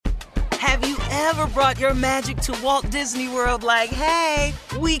Have you ever brought your magic to Walt Disney World like, hey,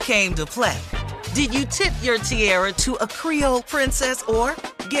 we came to play? Did you tip your tiara to a Creole princess or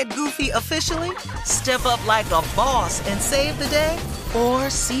get goofy officially? Step up like a boss and save the day? Or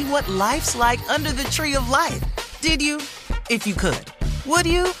see what life's like under the tree of life? Did you? If you could. Would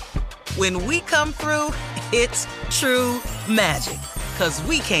you? When we come through, it's true magic. 'Cause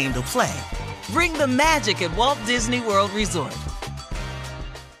we came to play. Bring the magic at Walt Disney World Resort.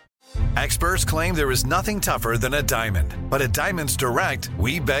 Experts claim there is nothing tougher than a diamond. But at Diamonds Direct,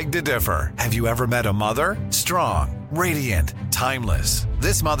 we beg to differ. Have you ever met a mother? Strong, radiant, timeless.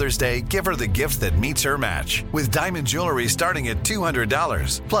 This Mother's Day, give her the gift that meets her match. With diamond jewelry starting at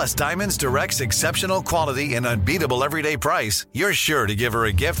 $200. Plus Diamonds Direct's exceptional quality and unbeatable everyday price, you're sure to give her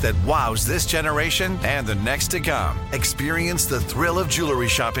a gift that wows this generation and the next to come. Experience the thrill of jewelry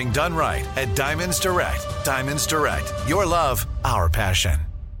shopping done right at Diamonds Direct. Diamonds Direct. Your love, our passion.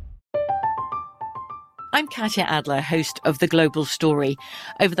 I'm Katya Adler, host of The Global Story.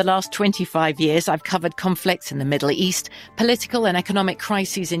 Over the last 25 years, I've covered conflicts in the Middle East, political and economic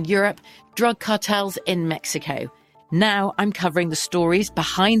crises in Europe, drug cartels in Mexico. Now I'm covering the stories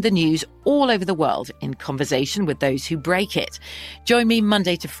behind the news all over the world in conversation with those who break it. Join me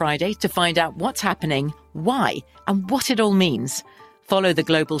Monday to Friday to find out what's happening, why, and what it all means. Follow The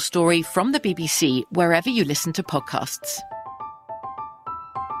Global Story from the BBC wherever you listen to podcasts.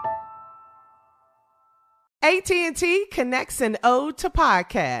 AT&T connects an ode to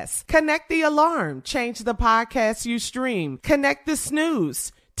podcasts. Connect the alarm. Change the podcast you stream. Connect the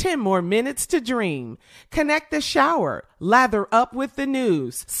snooze. 10 more minutes to dream. Connect the shower. Lather up with the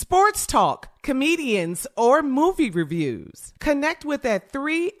news. Sports talk, comedians, or movie reviews. Connect with that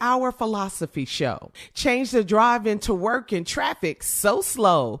 3-hour philosophy show. Change the drive into work in traffic so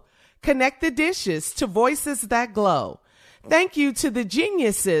slow. Connect the dishes to voices that glow. Thank you to the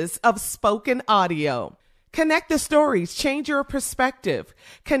geniuses of spoken audio. Connect the stories, change your perspective.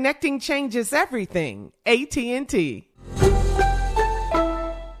 Connecting changes everything. AT&T.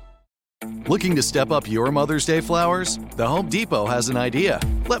 Looking to step up your Mother's Day flowers? The Home Depot has an idea.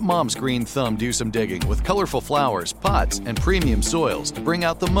 Let Mom's green thumb do some digging with colorful flowers, pots, and premium soils to bring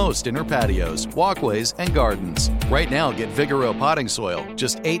out the most in her patios, walkways, and gardens. Right now, get Vigoro potting soil,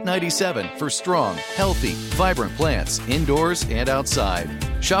 just $8.97 for strong, healthy, vibrant plants indoors and outside.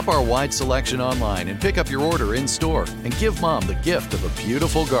 Shop our wide selection online and pick up your order in-store and give Mom the gift of a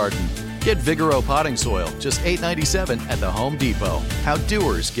beautiful garden. Get Vigoro potting soil, just $8.97 at the Home Depot. How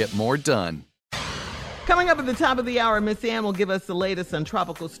doers get more done. Coming up at the top of the hour, Miss Ann will give us the latest on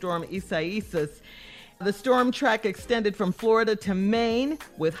Tropical Storm Isaias. The storm track extended from Florida to Maine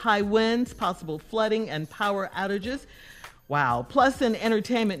with high winds, possible flooding, and power outages. Wow. Plus, in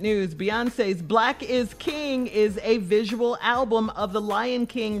entertainment news, Beyonce's Black is King is a visual album of The Lion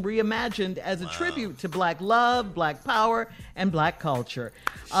King reimagined as a tribute to Black love, Black power, and Black culture.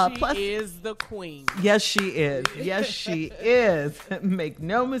 She is the queen. Yes, she is. Yes, she is. Make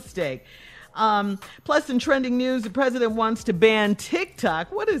no mistake. Plus, in trending news, the president wants to ban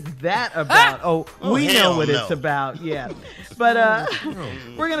TikTok. What is that about? We know what it's about. Yeah. But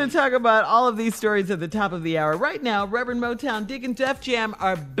we're going to talk about all of these stories at the top of the hour. Right now, Reverend Motown, Dig and Def Jam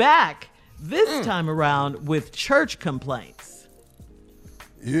are back, this time around with church complaints.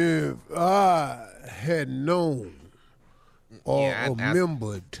 If I had known or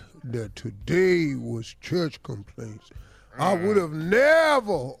remembered that today was church complaints, I would have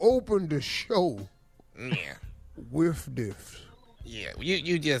never opened the show with this. Yeah,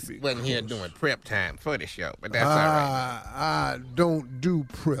 you just wasn't here doing prep time for the show, but that's all right. I don't do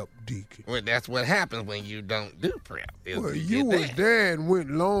prep, Deacon. Well, that's what happens when you don't do prep. Well, you was there and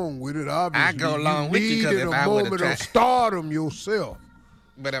went along with it, obviously. I go along with you because if I would have tried... of stardom yourself.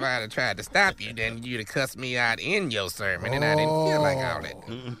 But if I had tried to stop you, then you'd have cussed me out in your sermon, and I didn't feel like all that.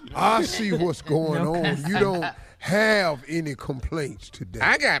 I see what's going on. You don't have any complaints today.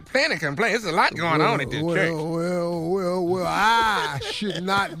 I got plenty of complaints. There's a lot going on at this church. Well, I should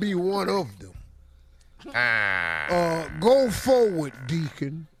not be one of them. Go forward,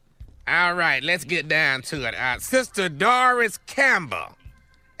 Deacon. All right, let's get down to it. Sister Doris Campbell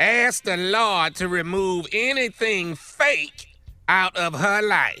asked the Lord to remove anything fake out of her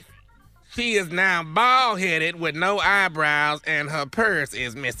life. She is now bald-headed with no eyebrows, and her purse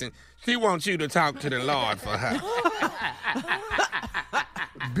is missing. She wants you to talk to the Lord for her.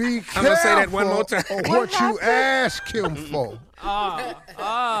 Be careful I'm going to say that one more time. What you ask him for.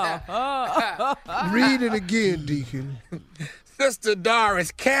 Read it again, Deacon. Sister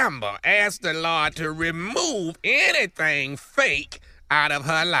Doris Campbell asked the Lord to remove anything fake out of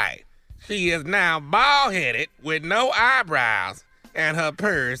her life. She is now bald-headed with no eyebrows, and her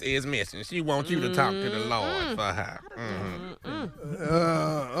purse is missing. She wants you to talk to the Lord for her.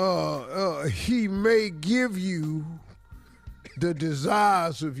 He may give you the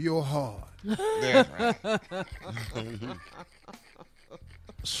desires of your heart. That's right.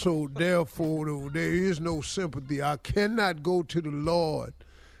 So therefore, there is no sympathy. I cannot go to the Lord.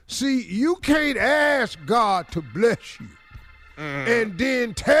 See, you can't ask God to bless you and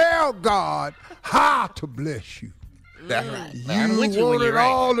then tell God how to bless you. That's right. You wanted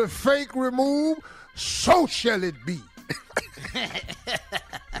all the fake removed, so shall it be.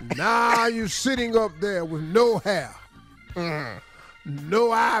 Now you're sitting up there with no hair,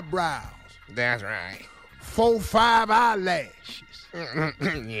 no eyebrows. That's right. 4-5 eyelashes.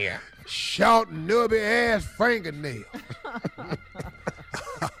 Yeah. Short, nubby ass fingernail.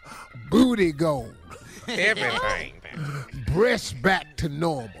 Booty gold. Everything. Breast back to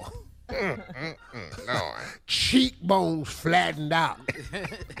normal. Lord. Cheekbones flattened out.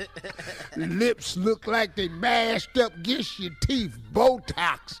 Lips look like they mashed up against your teeth.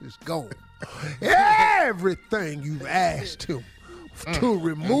 Botox is gone. Everything you've asked him to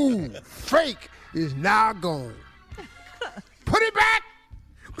remove fake is now gone. Put it back.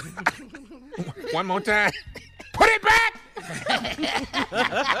 One more time. Put it back.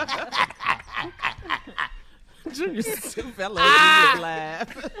 Junior fell over his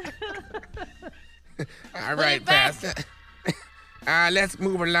laugh. All right, Pastor. Let's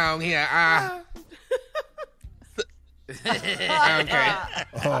move along here. Okay.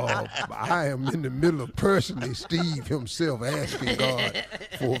 Oh, I am in the middle of personally Steve himself asking God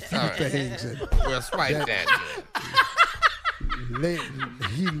for a few things. And We'll swipe that.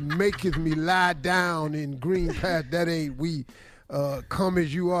 he maketh me lie down in green path. That ain't we come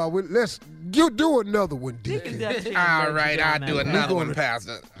as you are. You do another one, Deacon. All right, I'll do another one,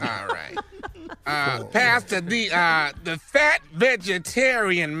 Pastor. All right. Pastor, the Fat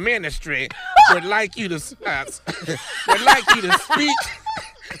Vegetarian Ministry would like you to speak.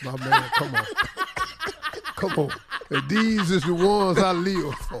 My man, come on. Come on. And these is the ones I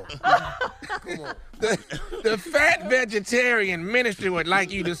live for. Come on. The Fat Vegetarian Ministry would like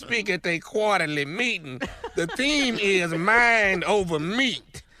you to speak at their quarterly meeting. The theme is mind over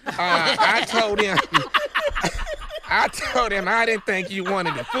meat. I told him I didn't think you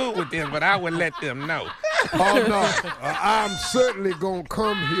wanted to fool with them, but I would let them know. Oh, no. I'm certainly going to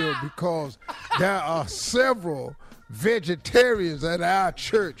come here because there are several vegetarians at our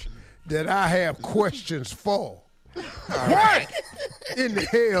church that I have questions for. What in the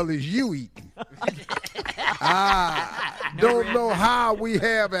hell is you eating? I don't know how we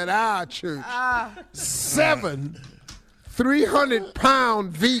have at our church 7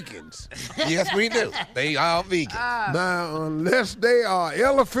 300-pound vegans. Yes, we do. They all vegan. Now, unless they are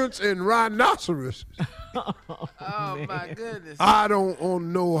elephants and rhinoceroses. Oh, my goodness. I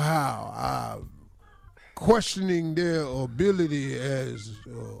don't know how. Questioning their ability as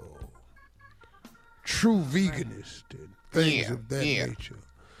true veganists and things of that nature.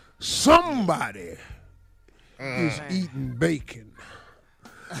 Somebody is eating bacon.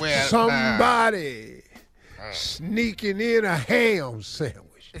 Well, Somebody sneaking in a ham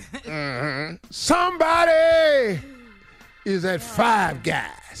sandwich. Somebody is at Five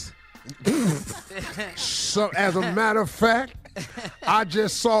Guys. So, as a matter of fact, I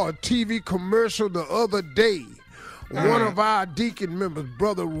just saw a TV commercial the other day. One of our deacon members,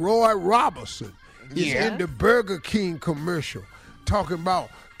 Brother Roy Robertson, is in the Burger King commercial talking about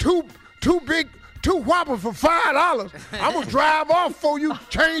two Whoppers for $5. I'm going to drive off before you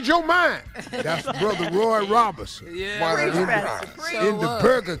change your mind. That's Brother Roy Robertson. In the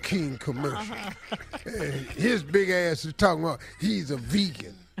Burger King commercial. And his big ass is talking about he's a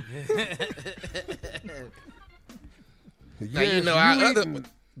vegan. Now, you know,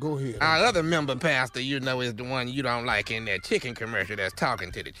 go ahead. Our other member pastor, is the one you don't like in that chicken commercial that's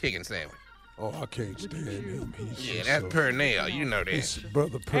talking to the chicken sandwich. Oh, I can't stand him. That's Purnell. You know that. His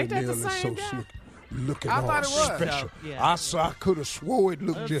brother Purnell is so slick. Looking all special. Yeah. I could have swore it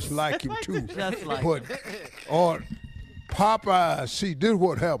looked just like him too. But on Popeyes, see, this is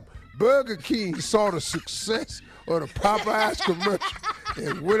what happened. Burger King saw the success of the Popeyes commercial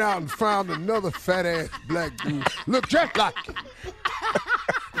and went out and found another fat ass black dude. Look just like him.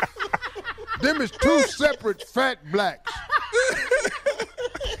 Them is two separate fat blacks.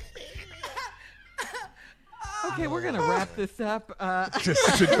 Okay, we're going to wrap this up. Just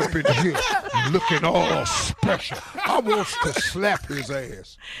sit up in here looking all special. I want to slap his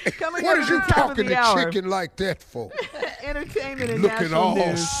ass. What is you talking to chicken like that for? Entertainment and looking national all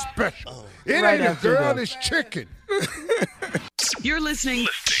news. special. It Right ain't a after girl, this. it's chicken. You're listening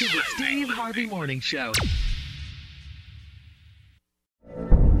to the Steve Harvey Morning Show.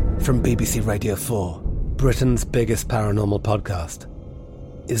 From BBC Radio 4, Britain's biggest paranormal podcast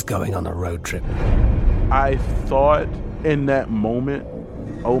is going on a road trip. I thought in that moment,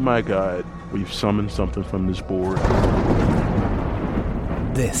 oh my God, we've summoned something from this board.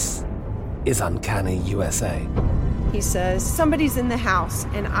 This is Uncanny USA. He says, somebody's in the house,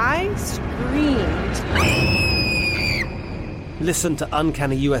 and I screamed. Listen to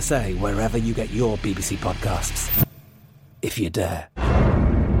Uncanny USA wherever you get your BBC podcasts, if you dare.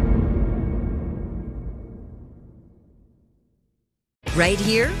 Right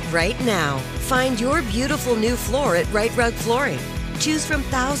here, right now. Find your beautiful new floor at Right Rug Flooring. Choose from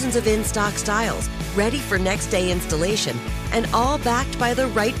thousands of in-stock styles, ready for next day installation, and all backed by the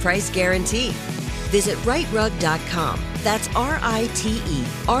right price guarantee. Visit rightrug.com. That's RITERUG.com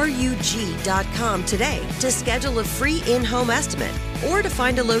today to schedule a free in-home estimate or to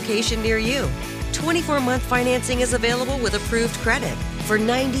find a location near you. 24-month financing is available with approved credit. For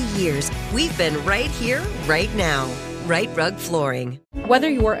 90 years, we've been right here, right now. Right Rug Flooring. Whether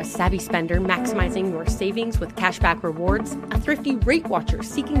you're a savvy spender maximizing your savings with cashback rewards, a thrifty rate watcher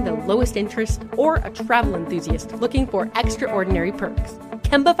seeking the lowest interest, or a travel enthusiast looking for extraordinary perks,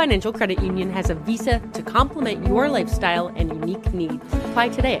 Kemba Financial Credit Union has a visa to complement your lifestyle and unique needs. Apply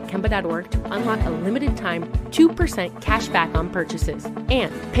today at Kemba.org to unlock a limited time 2% cash back on purchases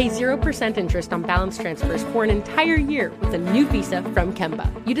and pay 0% interest on balance transfers for an entire year with a new visa from Kemba.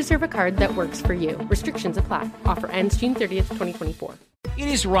 You deserve a card that works for you. Restrictions apply. Offer ends June 30th, 2024. It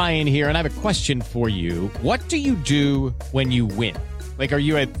is Ryan here, and I have a question for you. What do you do when you win? Like, are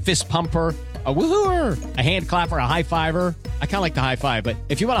you a fist pumper, a woohooer, a hand clapper, a high fiver? I kind of like the high five, but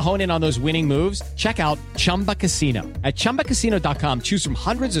if you want to hone in on those winning moves, check out Chumba Casino. At ChumbaCasino.com, choose from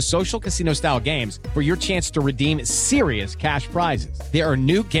hundreds of social casino-style games for your chance to redeem serious cash prizes. There are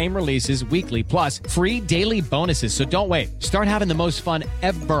new game releases weekly, plus free daily bonuses, so don't wait. Start having the most fun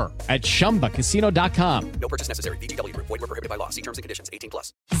ever at ChumbaCasino.com. No purchase necessary. VGW. Void where prohibited by law. See terms and conditions.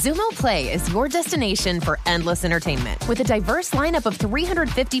 18+. Xumo Play is your destination for endless entertainment. With a diverse lineup of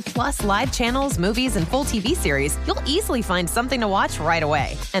 350-plus live channels, movies, and full TV series, you'll easily find something to watch right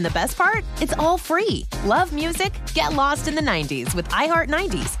away. And the best part? It's all free. Love music? Get lost in the 90s with iHeart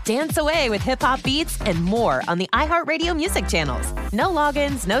 90s, dance away with hip-hop beats, and more on the iHeartRadio music channels. No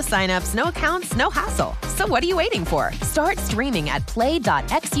logins, no signups, no accounts, no hassle. So what are you waiting for? Start streaming at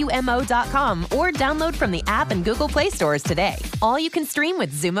play.xumo.com or download from the app and Google Play stores today. All you can stream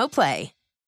with Xumo Play.